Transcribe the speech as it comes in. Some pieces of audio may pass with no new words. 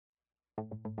For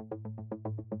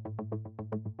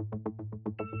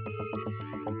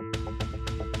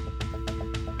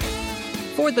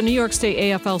the New York State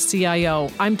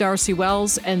AFL-CIO, I'm Darcy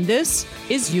Wells, and this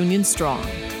is Union Strong.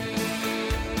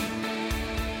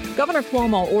 Governor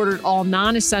Cuomo ordered all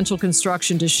non-essential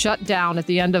construction to shut down at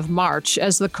the end of March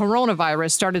as the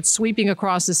coronavirus started sweeping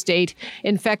across the state,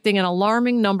 infecting an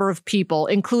alarming number of people,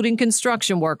 including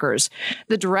construction workers.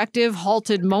 The directive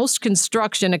halted most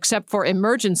construction except for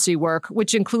emergency work,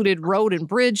 which included road and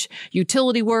bridge,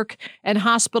 utility work, and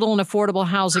hospital and affordable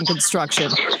housing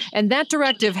construction. And that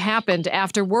directive happened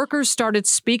after workers started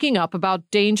speaking up about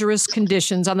dangerous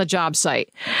conditions on the job site.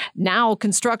 Now,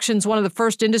 construction's one of the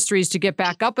first industries to get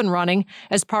back up and running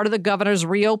as part of the governor's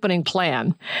reopening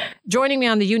plan. Joining me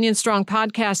on the Union Strong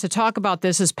podcast to talk about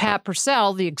this is Pat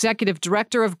Purcell, the executive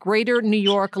director of Greater New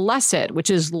York LECET, which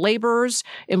is Laborers,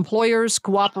 Employers,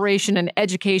 Cooperation, and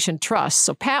Education Trust.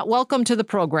 So, Pat, welcome to the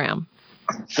program.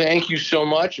 Thank you so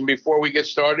much. And before we get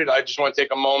started, I just want to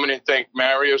take a moment and thank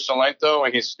Mario Salento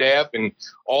and his staff and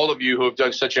all of you who have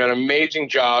done such an amazing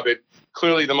job at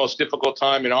clearly the most difficult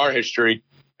time in our history.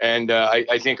 And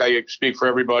I think I speak for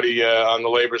everybody on the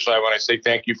labor side when I say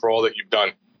thank you for all that you've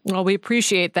done. Well, we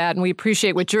appreciate that, and we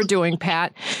appreciate what you're doing,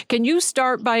 Pat. Can you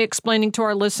start by explaining to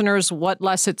our listeners what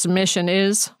LECET's mission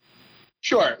is?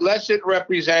 Sure. LECET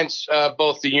represents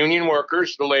both the union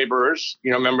workers, the laborers,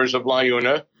 members of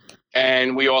LIUNA,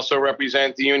 and we also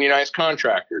represent the unionized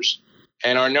contractors.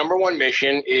 And our number one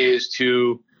mission is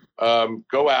to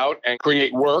go out and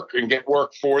create work and get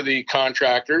work for the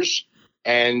contractors,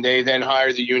 and they then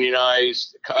hire the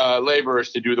unionized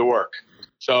laborers to do the work.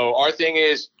 So our thing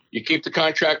is you keep the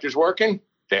contractors working,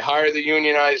 they hire the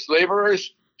unionized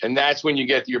laborers, and that's when you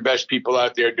get your best people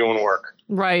out there doing work.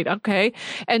 Right. Okay.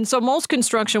 And so most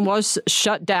construction was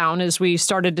shut down as we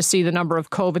started to see the number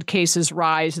of COVID cases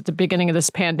rise at the beginning of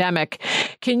this pandemic.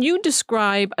 Can you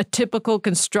describe a typical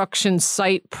construction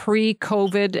site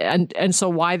pre-COVID and so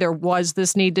why there was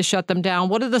this need to shut them down?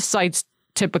 What are the sites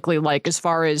typically like as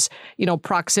far as,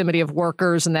 proximity of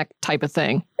workers and that type of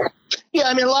thing?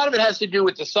 Yeah, a lot of it has to do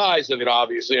with the size of it,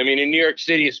 obviously. In New York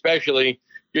City especially,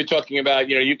 you're talking about,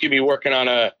 you could be working on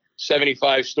a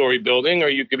 75-story building or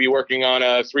you could be working on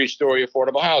a 3-story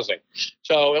affordable housing.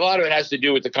 So a lot of it has to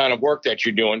do with the kind of work that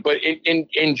you're doing. But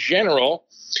in general,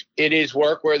 it is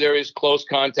work where there is close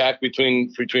contact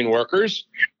between workers.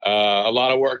 A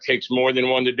lot of work takes more than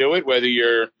one to do it, whether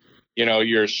you're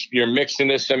mixing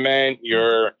the cement,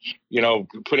 you're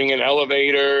putting in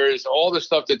elevators, all the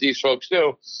stuff that these folks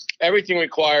do. Everything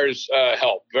requires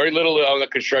help. Very little on the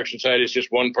construction site is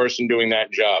just one person doing that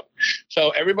job.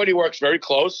 So everybody works very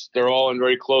close. They're all in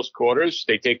very close quarters.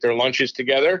 They take their lunches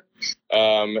together.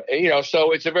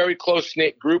 So it's a very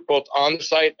close-knit group, both on the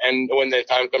site and when the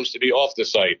time comes to be off the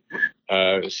site.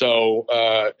 It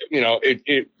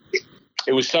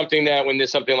was something that when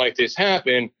something like this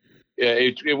happened,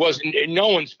 it wasn't, no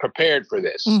one's prepared for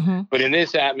this. Mm-hmm. But in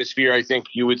this atmosphere, I think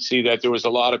you would see that there was a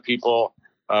lot of people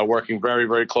working very,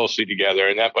 very closely together.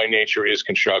 And that by nature is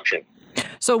construction.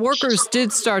 So workers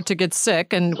did start to get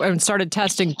sick and started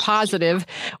testing positive.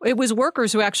 It was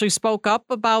workers who actually spoke up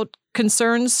about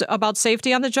concerns about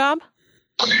safety on the job?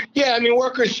 Yeah,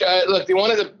 workers, look,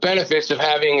 one of the benefits of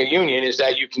having a union is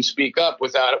that you can speak up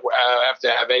without have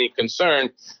to have any concern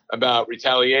about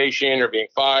retaliation or being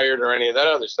fired or any of that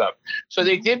other stuff. So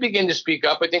they did begin to speak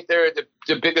up. I think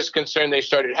the biggest concern they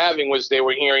started having was they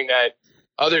were hearing that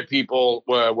other people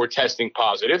were testing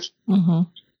positive. Mm-hmm.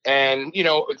 And,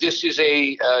 this is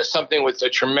something with a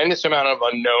tremendous amount of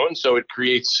unknown. So it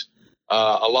creates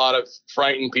a lot of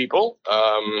frightened people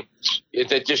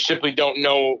that just simply don't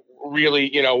know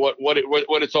really,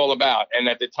 what it's all about. And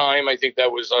at the time, I think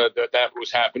that was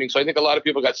happening. So I think a lot of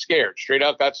people got scared, straight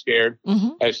out got scared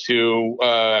as to,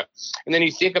 and then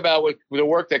you think about what the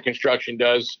work that construction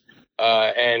does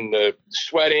and the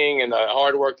sweating and the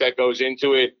hard work that goes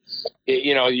into it.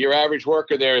 Your average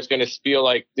worker there is going to feel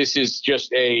like this is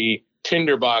just a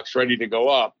tinderbox ready to go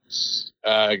up,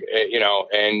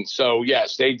 and so,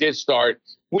 yes, they did start.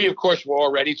 We, of course, were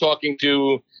already talking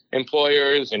to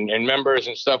employers and members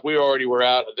and stuff. We already were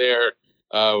out there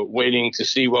waiting to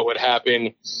see what would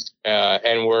happen,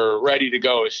 and we're ready to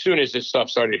go as soon as this stuff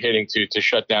started hitting to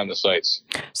shut down the sites.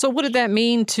 So what did that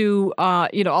mean to,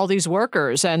 all these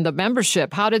workers and the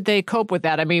membership? How did they cope with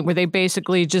that? Were they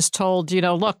basically just told,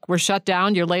 look, we're shut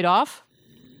down, you're laid off?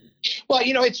 Well,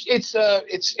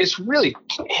 it's really,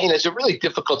 it's a really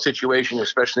difficult situation,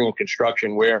 especially in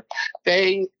construction, where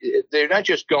they're not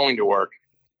just going to work,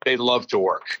 they love to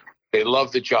work. They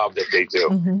love the job that they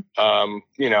do.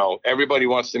 Everybody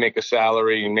wants to make a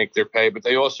salary and make their pay, but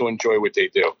they also enjoy what they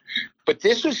do. But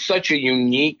this was such a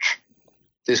unique,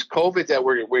 this COVID that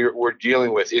we're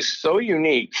dealing with is so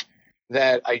unique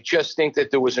that I just think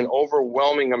that there was an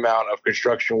overwhelming amount of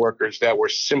construction workers that were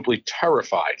simply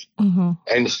terrified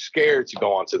and scared to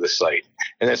go onto the site.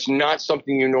 And that's not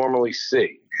something you normally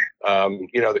see.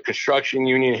 The construction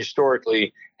union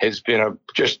historically has been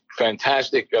just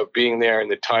fantastic of being there in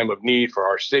the time of need for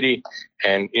our city.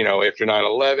 And, after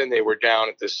 9/11, they were down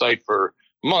at the site for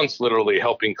months, literally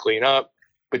helping clean up.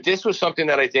 But this was something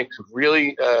that I think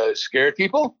really scared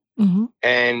people.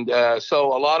 And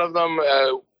so a lot of them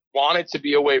wanted to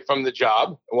be away from the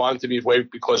job, wanted to be away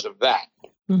because of that.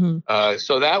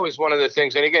 So that was one of the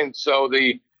things. And again,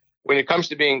 when it comes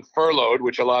to being furloughed,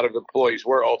 which a lot of employees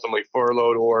were ultimately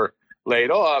furloughed or laid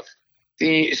off,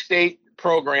 the state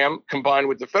program combined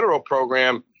with the federal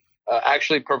program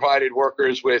actually provided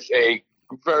workers with a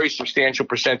very substantial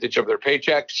percentage of their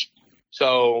paychecks.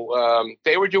 So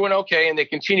they were doing okay, and they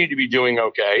continue to be doing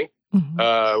okay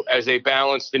as they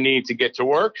balance the need to get to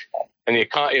work and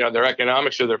their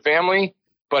economics of their family,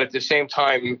 but at the same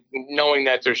time, knowing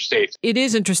that they're safe. It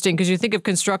is interesting because you think of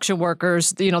construction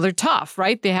workers, they're tough,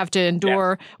 right? They have to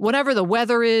endure whatever the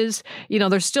weather is.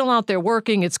 They're still out there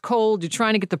working. It's cold. You're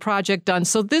trying to get the project done.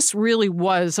 So this really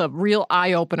was a real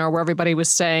eye-opener where everybody was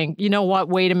saying, you know what,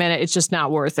 wait a minute, it's just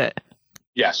not worth it.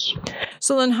 Yes.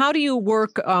 So then how do you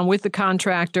work with the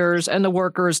contractors and the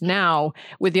workers now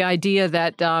with the idea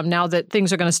that now that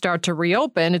things are going to start to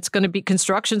reopen,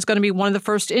 construction is going to be one of the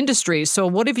first industries. So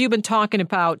what have you been talking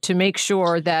about to make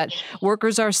sure that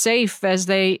workers are safe as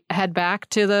they head back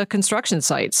to the construction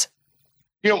sites?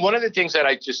 One of the things that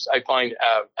I find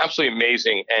absolutely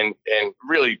amazing and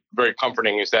really very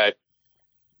comforting is that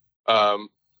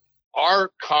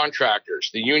our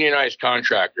contractors, the unionized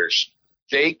contractors,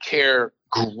 they care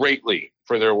greatly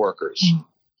for their workers.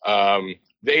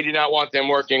 They do not want them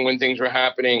working when things were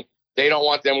happening. They don't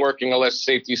want them working unless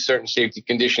certain safety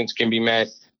conditions can be met.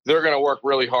 They're going to work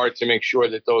really hard to make sure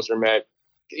that those are met.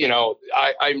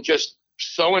 I'm just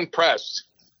so impressed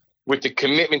with the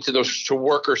commitment to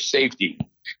worker safety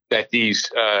that these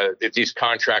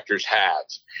contractors have.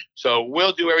 So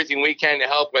we'll do everything we can to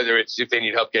help, whether it's if they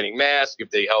need help getting masks, if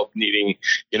they help needing,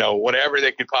 whatever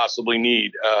they could possibly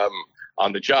need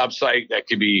on the job site. That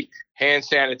could be hand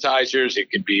sanitizers.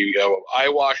 It could be eye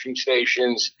washing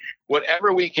stations,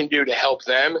 whatever we can do to help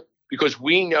them, because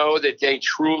we know that they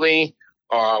truly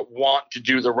want to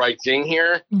do the right thing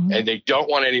here, and they don't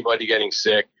want anybody getting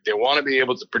sick. They want to be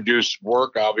able to produce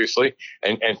work, obviously,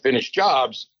 and finish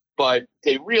jobs, but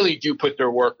they really do put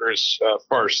their workers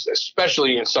first,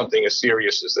 especially in something as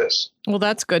serious as this. Well,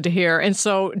 that's good to hear. And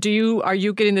so are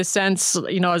you getting the sense,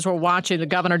 as we're watching the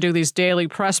governor do these daily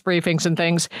press briefings and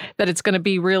things, that it's going to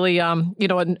be really,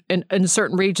 in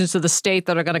certain regions of the state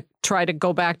that are going to try to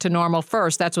go back to normal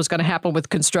first? That's what's going to happen with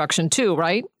construction too,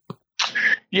 right?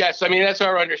 Yes. I mean, that's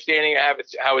our understanding of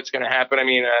how it's going to happen. I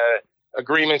mean,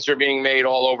 agreements are being made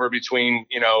all over between,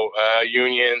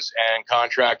 unions and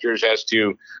contractors as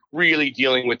to really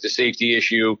dealing with the safety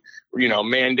issue,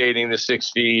 mandating the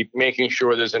 6 feet, making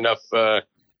sure there's enough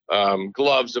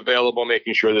gloves available,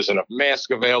 making sure there's enough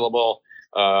masks available.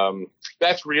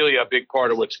 That's really a big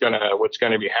part of what's going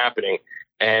to be happening.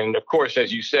 And of course,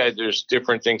 as you said, there's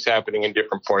different things happening in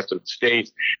different parts of the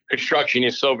state. Construction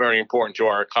is so very important to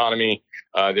our economy.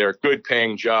 There are good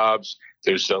paying jobs.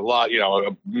 There's a lot,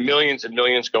 millions and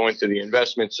millions go into the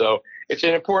investment. So it's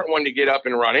an important one to get up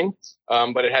and running,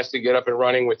 but it has to get up and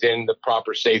running within the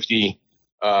proper safety,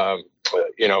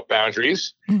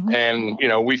 boundaries. And,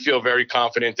 we feel very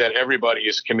confident that everybody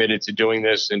is committed to doing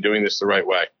this and doing this the right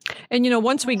way. And,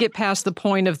 once we get past the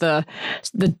point of the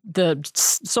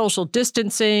social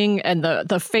distancing and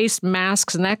the face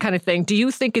masks and that kind of thing, do you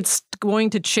think it's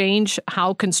going to change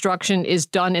how construction is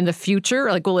done in the future?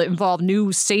 Like, will it involve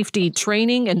new safety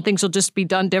training and things will just be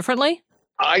done differently?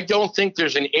 I don't think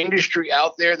there's an industry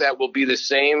out there that will be the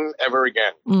same ever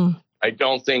again. I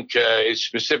don't think it's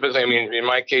specifically, in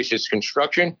my case, it's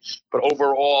construction, but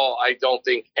overall, I don't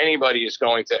think anybody is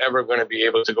going to be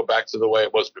able to go back to the way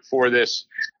it was before this.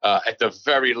 At the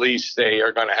very least, they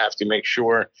are going to have to make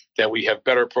sure that we have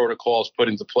better protocols put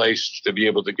into place to be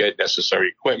able to get necessary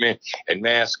equipment and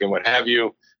masks and what have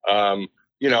you.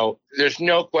 There's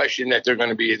no question that they're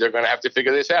going to have to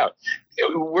figure this out.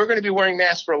 We're going to be wearing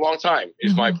masks for a long time,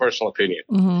 is my personal opinion.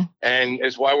 And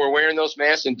it's why we're wearing those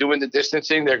masks and doing the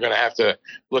distancing. They're going to have to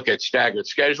look at staggered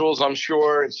schedules, I'm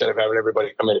sure, instead of having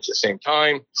everybody come in at the same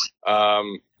time.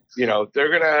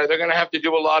 they're gonna have to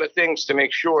do a lot of things to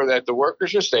make sure that the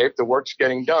workers are safe, the work's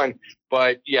getting done.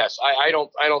 But yes, I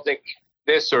don't think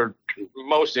this or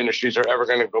most industries are ever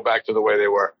going to go back to the way they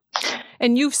were.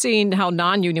 And you've seen how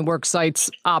non-union work sites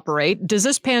operate. Does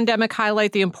this pandemic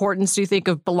highlight the importance, do you think,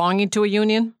 of belonging to a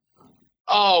union?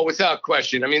 Oh, without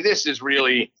question. I mean, this is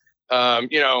really, I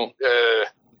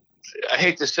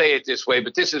hate to say it this way,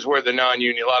 but this is where a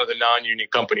lot of the non-union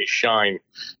companies shine.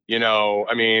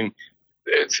 I mean,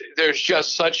 there's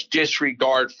just such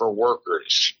disregard for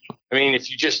workers. I mean,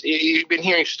 you've been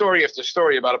hearing story after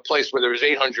story about a place where there was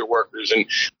 800 workers and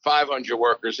 500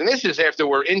 workers. And this is after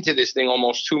we're into this thing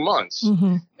almost 2 months.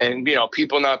 Mm-hmm. And,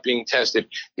 people not being tested.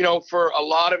 For a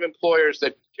lot of employees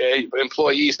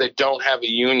that don't have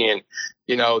a union,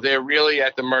 they're really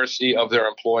at the mercy of their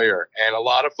employer. And a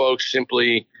lot of folks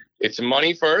simply, it's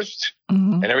money first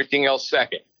and everything else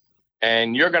second.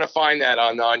 And you're going to find that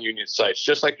on non-union sites,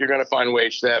 just like you're going to find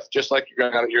wage theft, just like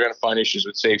you're going to find issues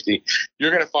with safety.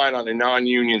 You're going to find on a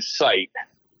non-union site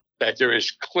that there is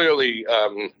clearly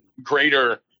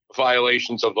greater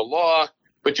violations of the law,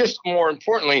 but just more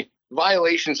importantly,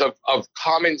 violations of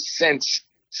common sense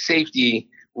safety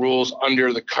rules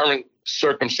under the current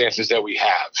circumstances that we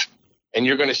have. And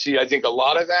you're going to see, I think, a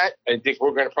lot of that. I think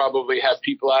we're going to probably have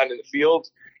people out in the field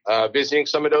visiting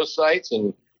some of those sites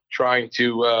and trying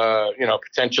to,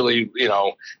 potentially,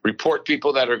 report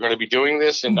people that are going to be doing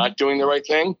this and not doing the right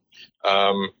thing.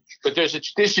 But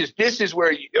this is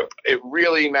where it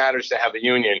really matters to have a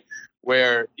union,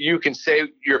 where you can say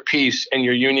your piece and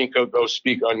your union can go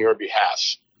speak on your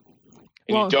behalf.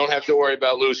 And you don't have to worry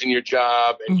about losing your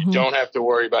job, and you don't have to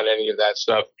worry about any of that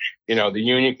stuff. The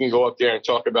union can go up there and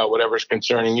talk about whatever's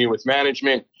concerning you with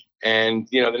management. And,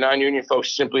 the non-union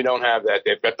folks simply don't have that.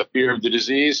 They've got the fear of the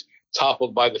disease,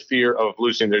 toppled by the fear of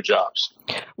losing their jobs.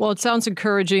 Well, it sounds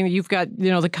encouraging. You've got,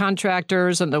 the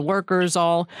contractors and the workers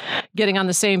all getting on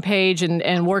the same page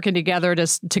and working together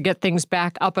to get things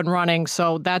back up and running.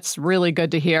 So that's really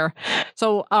good to hear.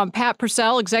 So Pat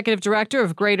Purcell, Executive Director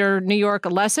of Greater New York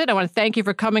LECET, I want to thank you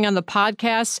for coming on the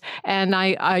podcast. And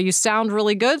you sound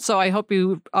really good. So I hope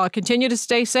you continue to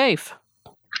stay safe.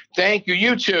 Thank you.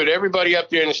 You too. To everybody up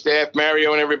there in the staff,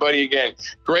 Mario and everybody again.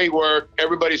 Great work.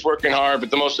 Everybody's working hard, but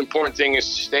the most important thing is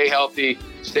to stay healthy,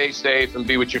 stay safe, and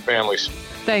be with your families.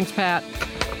 Thanks, Pat.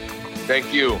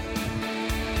 Thank you.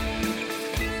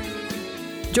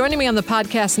 Joining me on the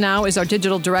podcast now is our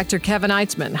digital director, Kevin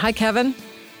Eitzman. Hi, Kevin.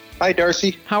 Hi,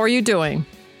 Darcy. How are you doing?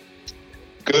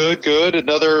 Good.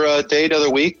 Another day, another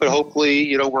week, but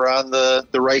hopefully, we're on the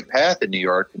right path in New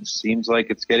York. It seems like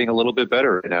it's getting a little bit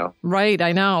better right now. Right,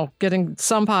 I know. Getting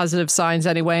some positive signs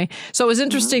anyway. So it was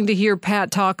interesting to hear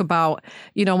Pat talk about,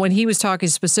 when he was talking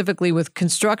specifically with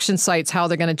construction sites, how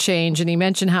they're going to change. And he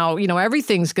mentioned how,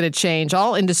 everything's going to change.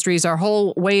 All industries, our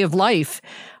whole way of life.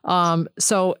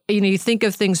 So, you think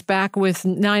of things back with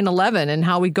 9/11 and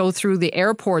how we go through the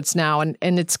airports now, and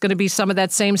it's going to be some of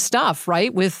that same stuff,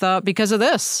 right? With because of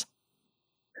this.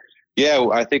 Yeah,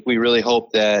 I think we really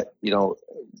hope that,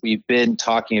 we've been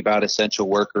talking about essential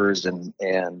workers and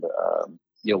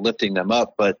lifting them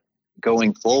up, but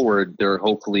going forward, there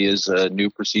hopefully is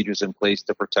new procedures in place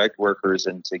to protect workers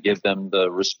and to give them the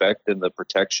respect and the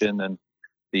protection and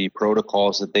the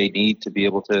protocols that they need to be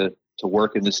able to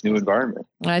work in this new environment.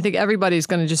 I think everybody's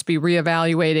going to just be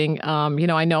reevaluating.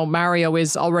 I know Mario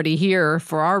is already here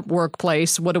for our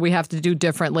workplace. What do we have to do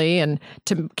differently and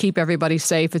to keep everybody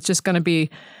safe? It's just going to be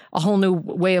a whole new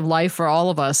way of life for all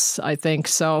of us, I think.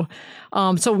 So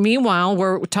meanwhile,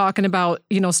 we're talking about,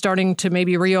 starting to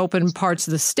maybe reopen parts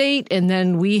of the state, and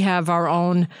then we have our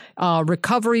own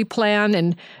recovery plan,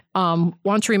 and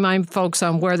want to remind folks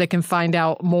on where they can find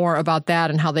out more about that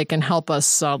and how they can help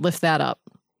us lift that up.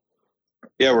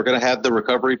 Yeah, we're going to have the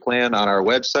recovery plan on our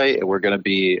website, and we're going to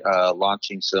be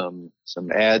launching some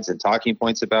ads and talking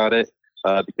points about it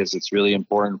because it's really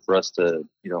important for us to,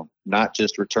 not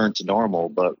just return to normal,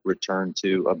 but return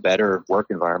to a better work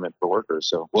environment for workers.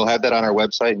 So we'll have that on our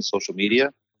website and social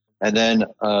media. And then,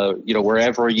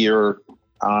 wherever you're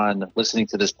on listening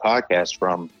to this podcast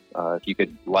from, if you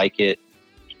could like it,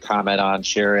 comment on,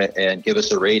 share it, and give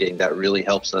us a rating, that really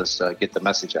helps us get the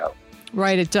message out.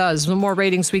 Right, it does. The more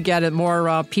ratings we get, the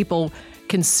more people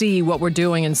can see what we're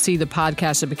doing and see the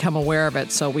podcast and become aware of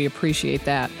it. So we appreciate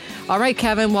that. All right,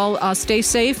 Kevin. Well, stay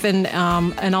safe, and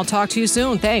I'll talk to you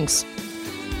soon. Thanks.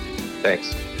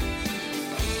 Thanks.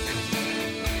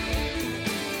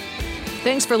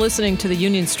 Thanks for listening to the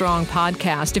Union Strong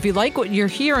podcast. If you like what you're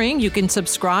hearing, you can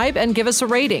subscribe and give us a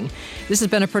rating. This has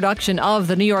been a production of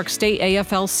the New York State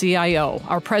AFL-CIO.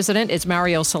 Our president is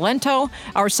Mario Salento.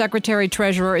 Our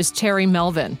secretary-treasurer is Terry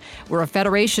Melvin. We're a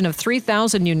federation of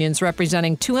 3,000 unions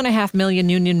representing 2.5 million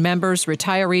union members,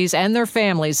 retirees, and their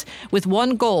families, with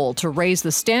one goal: to raise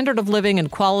the standard of living and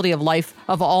quality of life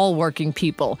of all working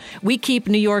people. We keep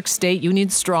New York State union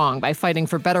strong by fighting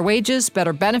for better wages,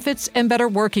 better benefits, and better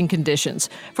working conditions.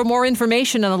 For more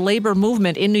information on the labor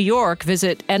movement in New York,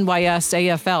 visit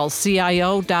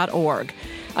nysaflcio.org.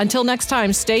 Until next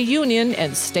time, stay union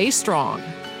and stay strong.